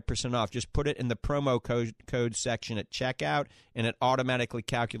 25% off. Just put it in the promo code section at checkout, and it automatically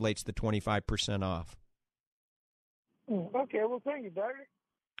calculates the 25% off. Okay, well, thank you, Doctor.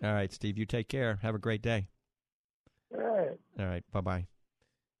 All right, Steve, you take care. Have a great day. All right. All right, bye-bye.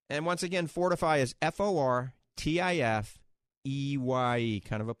 And once again, Fortify is FORTIFEYE,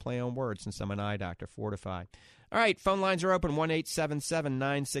 kind of a play on words since I'm an eye doctor, Fortify. All right, phone lines are open,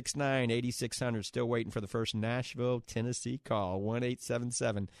 1-877-969-8600. Still waiting for the first Nashville, Tennessee call,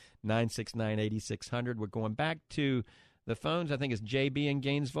 1-877-969-8600. We're going back to the phones. I think it's JB in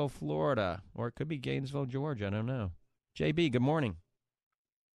Gainesville, Florida, or it could be Gainesville, Georgia. I don't know. JB, good morning.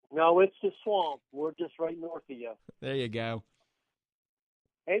 No, it's the swamp. We're just right north of you. There you go.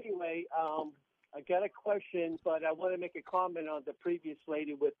 Anyway, I got a question, but I want to make a comment on the previous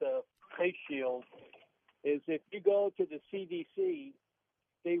lady with the face shield. Is if you go to the CDC,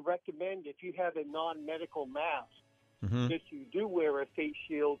 they recommend if you have a non-medical mask, that you do wear a face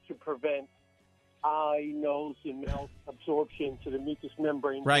shield to prevent eye, nose, and mouth absorption to the mucous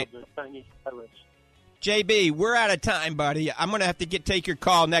membrane of the Chinese virus. JB, we're out of time, buddy. I'm going to have to take your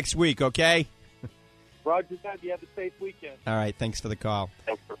call next week, okay? Roger that. You have a safe weekend. All right. Thanks for the call.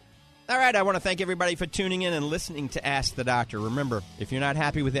 Thanks. All right. I want to thank everybody for tuning in and listening to Ask the Doctor. Remember, if you're not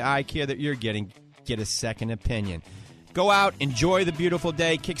happy with the eye care that you're getting, get a second opinion. Go out, enjoy the beautiful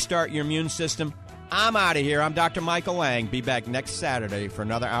day, kickstart your immune system. I'm out of here. I'm Dr. Michael Lang. Be back next Saturday for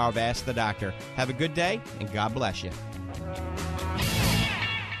another hour of Ask the Doctor. Have a good day, and God bless you.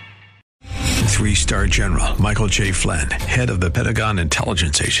 3-star General Michael J. Flynn, head of the Pentagon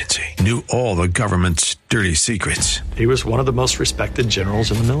Intelligence Agency, knew all the government's dirty secrets. He was one of the most respected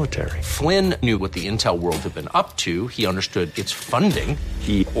generals in the military. Flynn knew what the intel world had been up to. He understood its funding.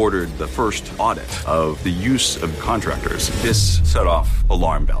 He ordered the first audit of the use of contractors. This set off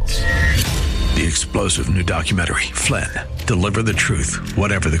alarm bells. The explosive new documentary, Flynn, Deliver the Truth,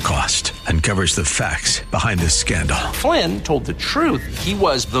 Whatever the Cost, uncovers the facts behind this scandal. Flynn told the truth. He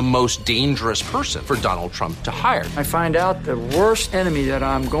was the most dangerous person for Donald Trump to hire. I find out the worst enemy that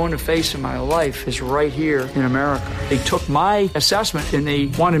I'm going to face in my life is right here in America. They took my assessment and they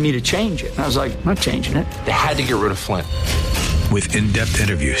wanted me to change it. And I was like, I'm not changing it. They had to get rid of Flynn. With in-depth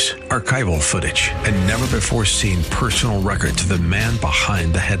interviews, archival footage, and never-before-seen personal records of the man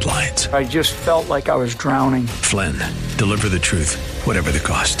behind the headlines. I just felt like I was drowning. Flynn, Deliver the Truth, Whatever the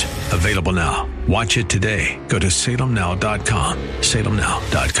Cost. Available now. Watch it today. Go to salemnow.com.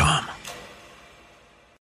 salemnow.com.